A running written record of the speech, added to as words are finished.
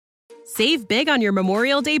Save big on your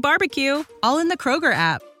Memorial Day barbecue, all in the Kroger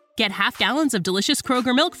app. Get half gallons of delicious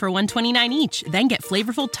Kroger milk for $1.29 each. Then get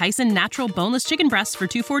flavorful Tyson natural boneless chicken breasts for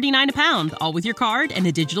 $2.49 a pound, all with your card and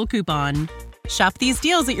a digital coupon. Shop these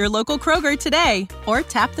deals at your local Kroger today, or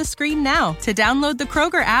tap the screen now to download the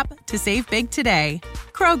Kroger app to save big today.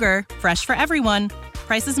 Kroger, fresh for everyone.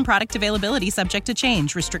 Prices and product availability subject to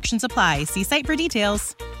change. Restrictions apply. See site for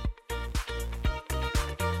details.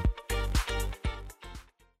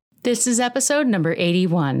 This is episode number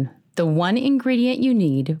 81, the one ingredient you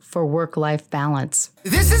need for work-life balance.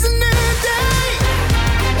 This is a new day.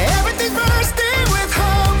 Everything's bursting with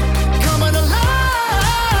hope. Coming alive.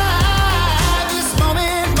 This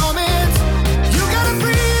moment. You got a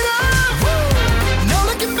freedom. No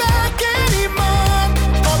looking back anymore.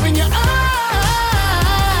 Open your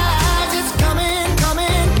eyes. It's coming.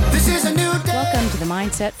 This is a new day. Welcome to the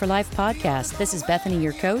Mindset for Life podcast. This is Bethany,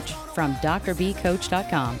 your coach from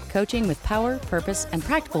drbcoach.com, coaching with power, purpose, and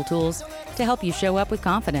practical tools to help you show up with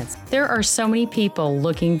confidence. There are so many people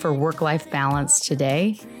looking for work-life balance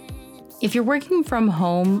today. If you're working from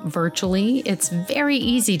home virtually, it's very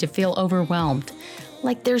easy to feel overwhelmed.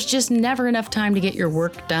 Like there's just never enough time to get your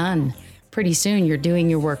work done. Pretty soon you're doing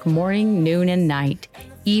your work morning, noon, and night,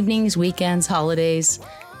 evenings, weekends, holidays,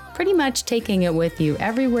 pretty much taking it with you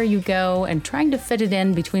everywhere you go and trying to fit it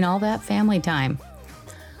in between all that family time.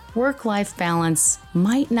 Work-life balance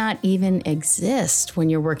might not even exist when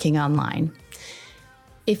you're working online.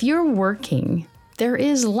 If you're working, there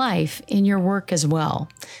is life in your work as well.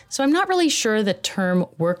 So I'm not really sure the term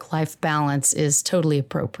work-life balance is totally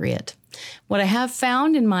appropriate. What I have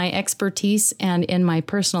found in my expertise and in my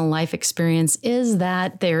personal life experience is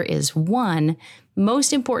that there is one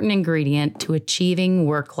most important ingredient to achieving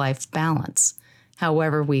work-life balance,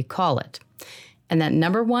 however we call it. And that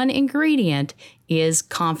number one ingredient is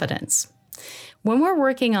confidence. When we're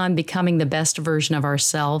working on becoming the best version of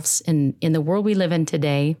ourselves in the world we live in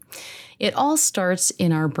today, it all starts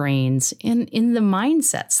in our brains, in the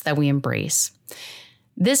mindsets that we embrace.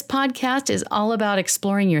 This podcast is all about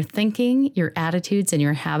exploring your thinking, your attitudes, and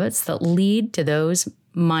your habits that lead to those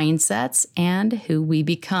mindsets and who we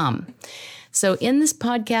become. So in this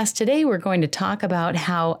podcast today, we're going to talk about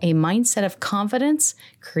how a mindset of confidence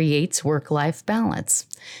creates work-life balance.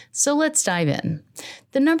 So let's dive in.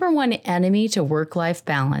 The number one enemy to work-life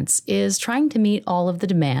balance is trying to meet all of the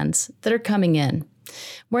demands that are coming in.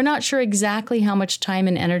 We're not sure exactly how much time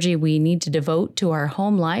and energy we need to devote to our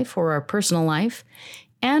home life or our personal life,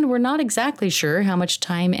 and we're not exactly sure how much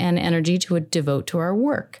time and energy to devote to our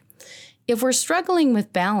work. If we're struggling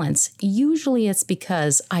with balance, usually it's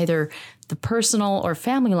because either the personal or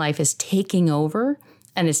family life is taking over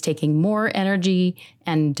and is taking more energy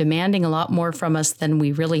and demanding a lot more from us than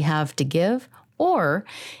we really have to give, or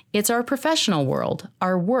it's our professional world,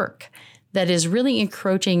 our work, that is really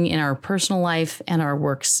encroaching in our personal life and our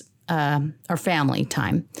works, our family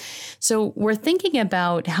time. So we're thinking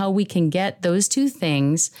about how we can get those two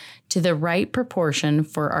things to the right proportion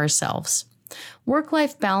for ourselves.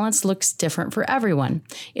 Work-life balance looks different for everyone.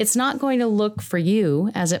 It's not going to look for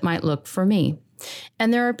you as it might look for me.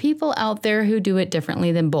 And there are people out there who do it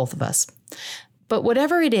differently than both of us. But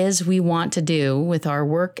whatever it is we want to do with our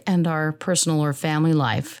work and our personal or family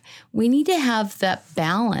life, we need to have that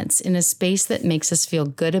balance in a space that makes us feel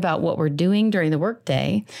good about what we're doing during the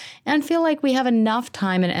workday and feel like we have enough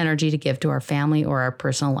time and energy to give to our family or our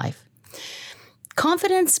personal life.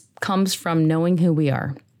 Confidence comes from knowing who we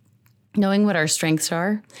are, knowing what our strengths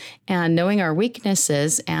are, and knowing our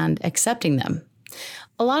weaknesses and accepting them.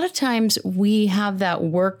 A lot of times we have that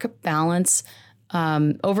work balance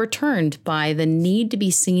overturned by the need to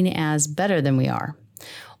be seen as better than we are.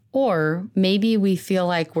 Or maybe we feel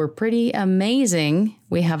like we're pretty amazing,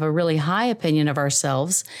 we have a really high opinion of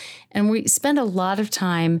ourselves, and we spend a lot of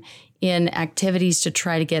time in activities to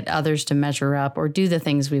try to get others to measure up or do the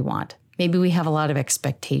things we want. Maybe we have a lot of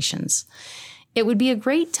expectations. It would be a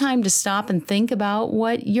great time to stop and think about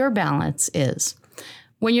what your balance is.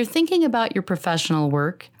 When you're thinking about your professional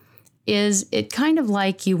work, is it kind of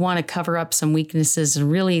like you want to cover up some weaknesses and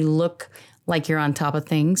really look like you're on top of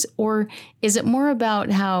things? Or is it more about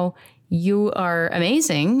how you are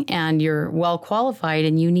amazing and you're well qualified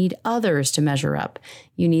and you need others to measure up?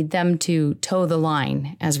 You need them to toe the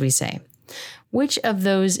line, as we say. Which of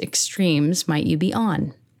those extremes might you be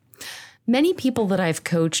on? Many people that I've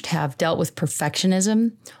coached have dealt with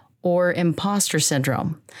perfectionism or imposter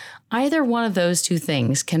syndrome. Either one of those two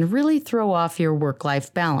things can really throw off your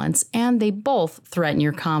work-life balance, and they both threaten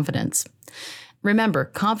your confidence. Remember,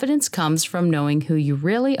 confidence comes from knowing who you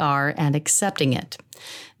really are and accepting it.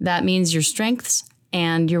 That means your strengths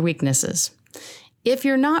and your weaknesses. If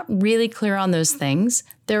you're not really clear on those things,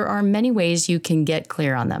 there are many ways you can get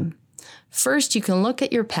clear on them. First, you can look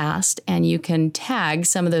at your past and you can tag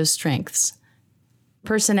some of those strengths.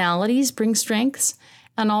 Personalities bring strengths,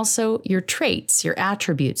 and also your traits, your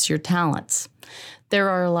attributes, your talents. There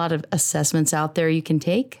are a lot of assessments out there you can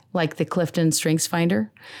take, like the Clifton Strengths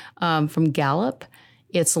Finder from Gallup.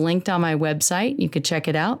 It's linked on my website. You could check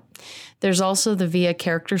it out. There's also the VIA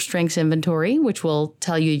Character Strengths Inventory, which will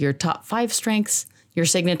tell you your top 5 strengths, your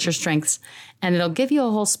signature strengths, and it'll give you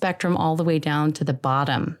a whole spectrum all the way down to the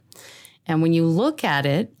bottom. And when you look at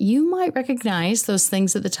it, you might recognize those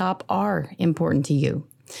things at the top are important to you,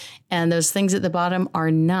 and those things at the bottom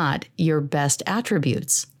are not your best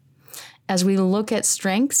attributes. As we look at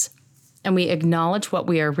strengths and we acknowledge what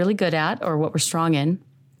we are really good at or what we're strong in,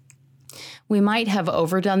 we might have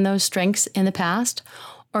overdone those strengths in the past,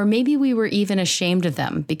 or maybe we were even ashamed of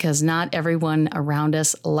them because not everyone around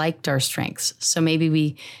us liked our strengths. So maybe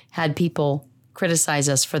we had people criticize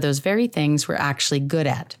us for those very things we're actually good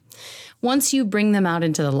at. Once you bring them out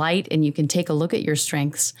into the light and you can take a look at your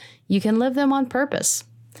strengths, you can live them on purpose.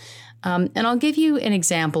 And I'll give you an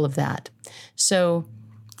example of that. So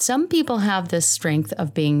some people have this strength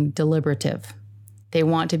of being deliberative. They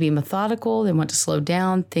want to be methodical. They want to slow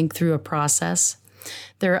down, think through a process.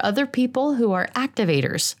 There are other people who are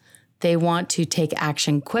activators. They want to take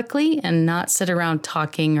action quickly and not sit around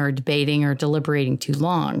talking or debating or deliberating too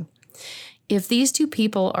long. If these two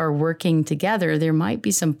people are working together, there might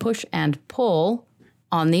be some push and pull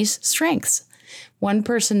on these strengths. One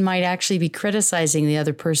person might actually be criticizing the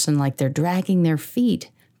other person like they're dragging their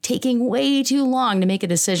feet, taking way too long to make a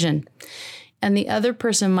decision. And the other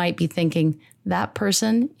person might be thinking that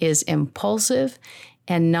person is impulsive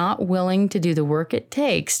and not willing to do the work it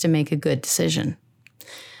takes to make a good decision.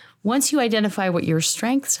 Once you identify what your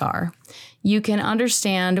strengths are, you can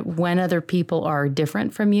understand when other people are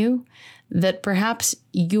different from you, that perhaps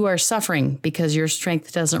you are suffering because your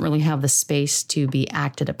strength doesn't really have the space to be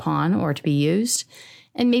acted upon or to be used.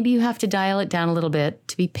 And maybe you have to dial it down a little bit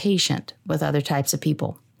to be patient with other types of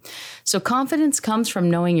people. So confidence comes from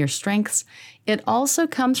knowing your strengths. It also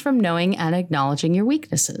comes from knowing and acknowledging your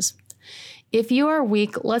weaknesses. If you are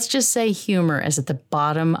weak, let's just say humor is at the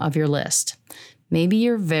bottom of your list. Maybe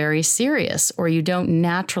you're very serious or you don't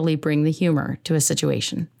naturally bring the humor to a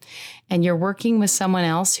situation. And you're working with someone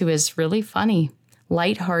else who is really funny,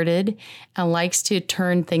 lighthearted, and likes to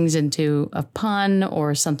turn things into a pun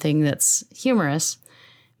or something that's humorous.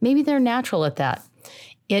 Maybe they're natural at that.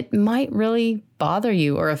 It might really bother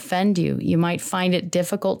you or offend you. You might find it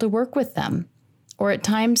difficult to work with them. Or at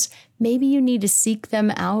times, maybe you need to seek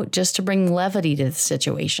them out just to bring levity to the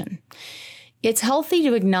situation. It's healthy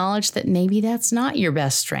to acknowledge that maybe that's not your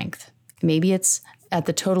best strength. Maybe it's at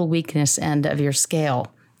the total weakness end of your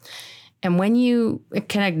scale. And when you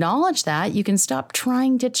can acknowledge that, you can stop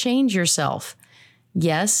trying to change yourself.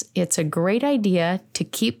 Yes, it's a great idea to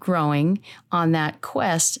keep growing on that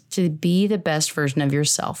quest to be the best version of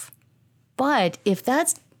yourself. But if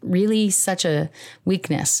that's really such a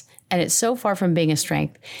weakness and it's so far from being a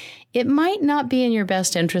strength, it might not be in your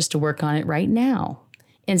best interest to work on it right now.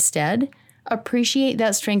 Instead, appreciate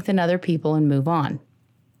that strength in other people and move on.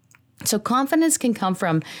 So confidence can come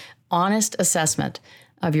from honest assessment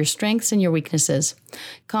of your strengths and your weaknesses.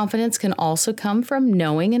 Confidence can also come from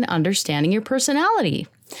knowing and understanding your personality.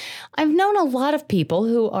 I've known a lot of people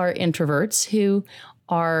who are introverts who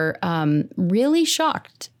are really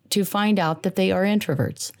shocked to find out that they are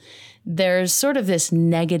introverts. There's sort of this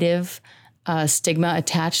negative stigma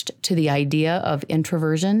attached to the idea of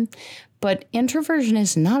introversion, but introversion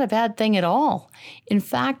is not a bad thing at all. In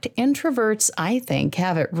fact, introverts, I think,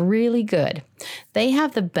 have it really good. They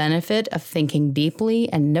have the benefit of thinking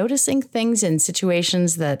deeply and noticing things in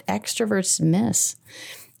situations that extroverts miss.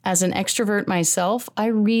 As an extrovert myself, I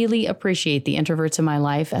really appreciate the introverts in my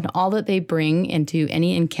life and all that they bring into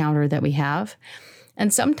any encounter that we have.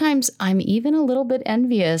 And sometimes I'm even a little bit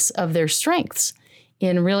envious of their strengths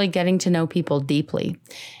in really getting to know people deeply.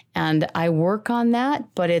 And I work on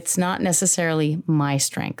that, but it's not necessarily my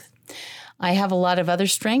strength. I have a lot of other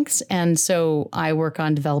strengths, and so I work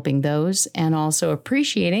on developing those and also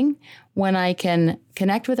appreciating when I can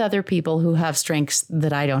connect with other people who have strengths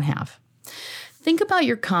that I don't have. Think about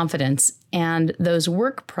your confidence and those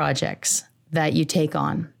work projects that you take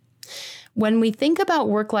on. When we think about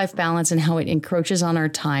work-life balance and how it encroaches on our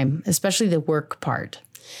time, especially the work part,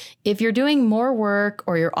 if you're doing more work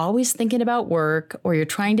or you're always thinking about work or you're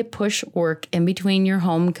trying to push work in between your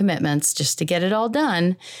home commitments just to get it all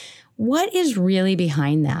done, what is really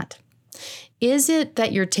behind that? Is it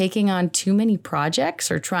that you're taking on too many projects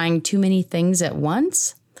or trying too many things at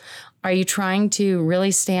once? Are you trying to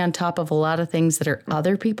really stay on top of a lot of things that are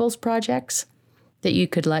other people's projects that you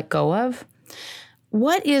could let go of?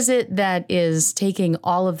 What is it that is taking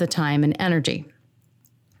all of the time and energy?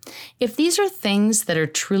 If these are things that are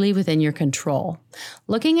truly within your control,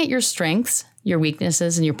 looking at your strengths, your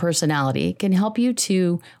weaknesses, and your personality can help you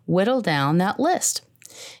to whittle down that list.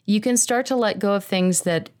 You can start to let go of things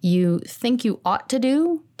that you think you ought to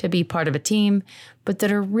do to be part of a team, but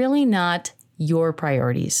that are really not your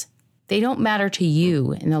priorities. They don't matter to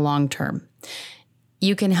you in the long term.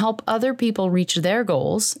 You can help other people reach their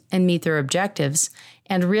goals and meet their objectives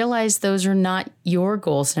and realize those are not your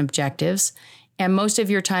goals and objectives, and most of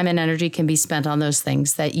your time and energy can be spent on those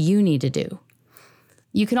things that you need to do.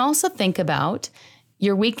 You can also think about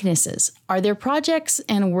your weaknesses. Are there projects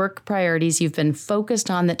and work priorities you've been focused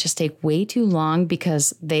on that just take way too long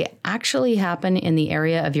because they actually happen in the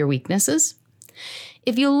area of your weaknesses?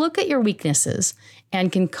 If you look at your weaknesses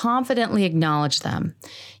and can confidently acknowledge them,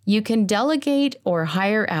 you can delegate or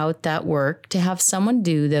hire out that work to have someone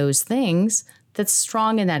do those things that's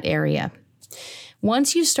strong in that area.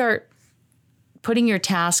 Once you start putting your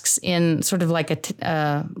tasks in sort of like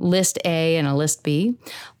a list A and a list B,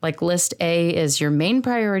 like list A is your main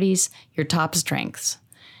priorities, your top strengths.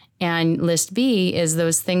 And list B is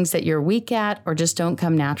those things that you're weak at or just don't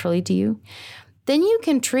come naturally to you. Then you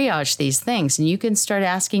can triage these things and you can start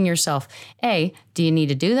asking yourself, A, do you need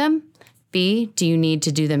to do them? B, do you need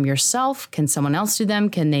to do them yourself? Can someone else do them?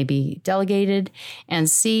 Can they be delegated? And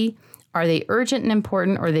C, are they urgent and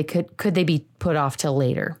important, or could they be put off till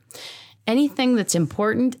later? Anything that's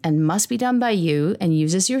important and must be done by you and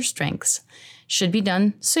uses your strengths should be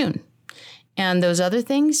done soon. And those other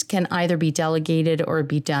things can either be delegated or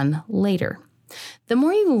be done later. The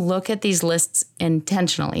more you look at these lists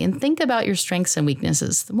intentionally and think about your strengths and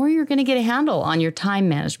weaknesses, the more you're going to get a handle on your time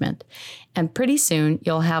management. And pretty soon,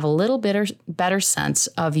 you'll have a little better sense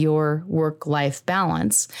of your work-life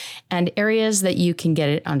balance and areas that you can get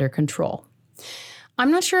it under control.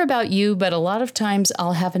 I'm not sure about you, but a lot of times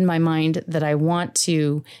I'll have in my mind that I want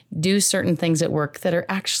to do certain things at work that are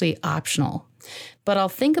actually optional. But I'll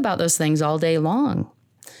think about those things all day long.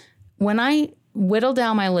 When I whittle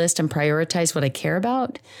down my list and prioritize what I care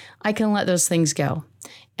about, I can let those things go.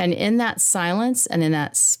 And in that silence and in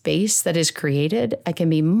that space that is created, I can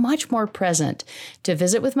be much more present to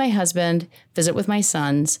visit with my husband, visit with my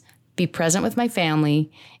sons, be present with my family,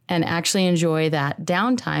 and actually enjoy that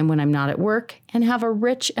downtime when I'm not at work and have a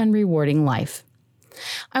rich and rewarding life.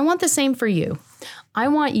 I want the same for you. I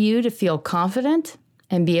want you to feel confident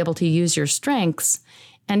and be able to use your strengths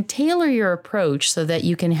and tailor your approach so that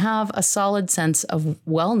you can have a solid sense of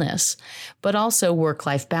wellness, but also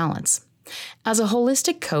work-life balance. As a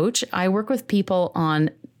holistic coach, I work with people on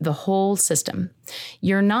the whole system.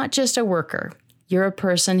 You're not just a worker. You're a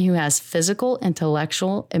person who has physical,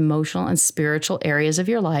 intellectual, emotional, and spiritual areas of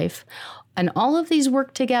your life, and all of these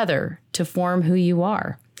work together to form who you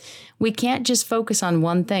are. We can't just focus on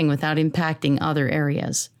one thing without impacting other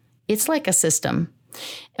areas. It's like a system.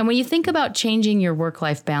 And when you think about changing your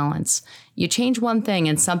work-life balance, you change one thing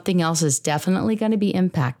and something else is definitely going to be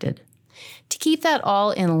impacted. To keep that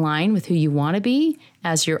all in line with who you want to be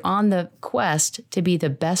as you're on the quest to be the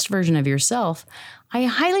best version of yourself, I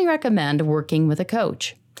highly recommend working with a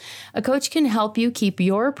coach. A coach can help you keep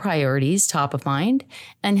your priorities top of mind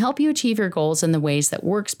and help you achieve your goals in the ways that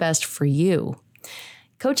works best for you.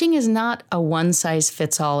 Coaching is not a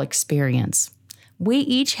one-size-fits-all experience. We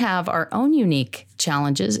each have our own unique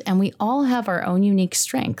challenges, and we all have our own unique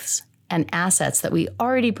strengths and assets that we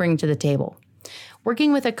already bring to the table.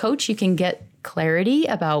 Working with a coach, you can get clarity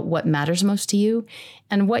about what matters most to you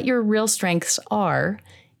and what your real strengths are,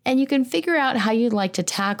 and you can figure out how you'd like to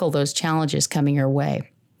tackle those challenges coming your way.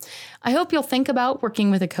 I hope you'll think about working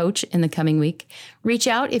with a coach in the coming week. Reach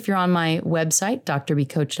out if you're on my website,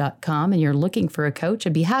 drbcoach.com, and you're looking for a coach.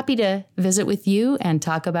 I'd be happy to visit with you and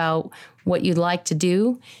talk about what you'd like to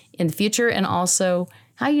do in the future and also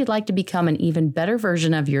how you'd like to become an even better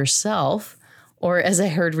version of yourself, or as I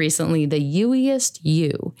heard recently, the youiest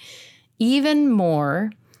you, even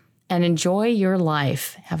more, and enjoy your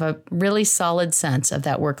life. Have a really solid sense of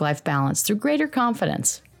that work-life balance through greater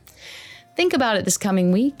confidence. Think about it this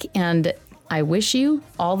coming week, and I wish you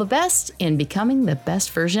all the best in becoming the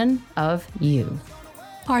best version of you.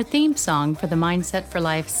 Our theme song for the Mindset for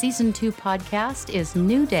Life Season 2 podcast is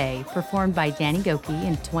New Day, performed by Danny Gokey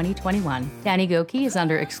in 2021. Danny Gokey is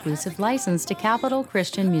under exclusive license to Capital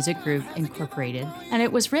Christian Music Group, Incorporated, and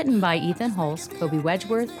it was written by Ethan Hulse, Kobe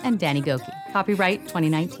Wedgeworth, and Danny Gokey. Copyright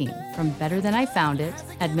 2019. From Better Than I Found It,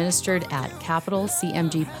 administered at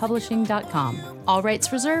capitalcmgpublishing.com. All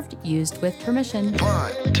rights reserved, used with permission.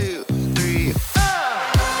 1, 2,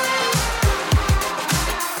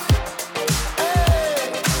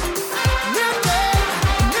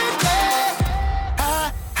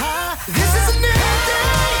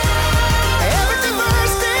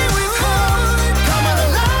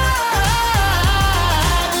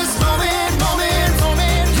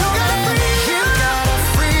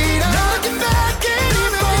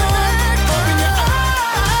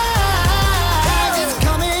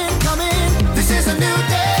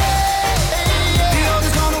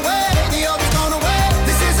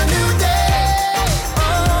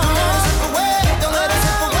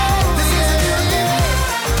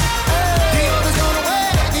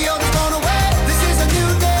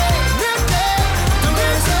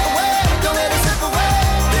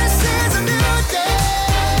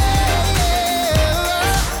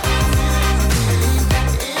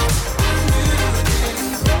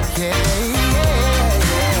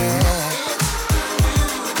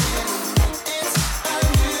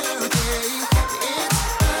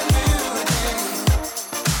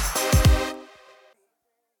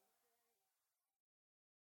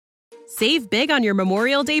 Save big on your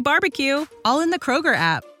Memorial Day barbecue, all in the Kroger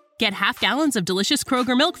app. Get half gallons of delicious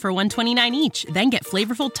Kroger milk for $1.29 each. Then get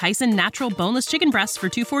flavorful Tyson natural boneless chicken breasts for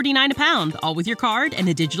 $2.49 a pound, all with your card and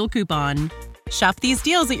a digital coupon. Shop these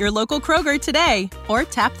deals at your local Kroger today, or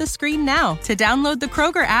tap the screen now to download the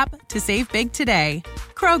Kroger app to save big today.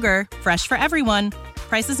 Kroger, fresh for everyone.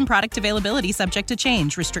 Prices and product availability subject to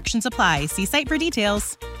change. Restrictions apply. See site for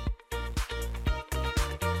details.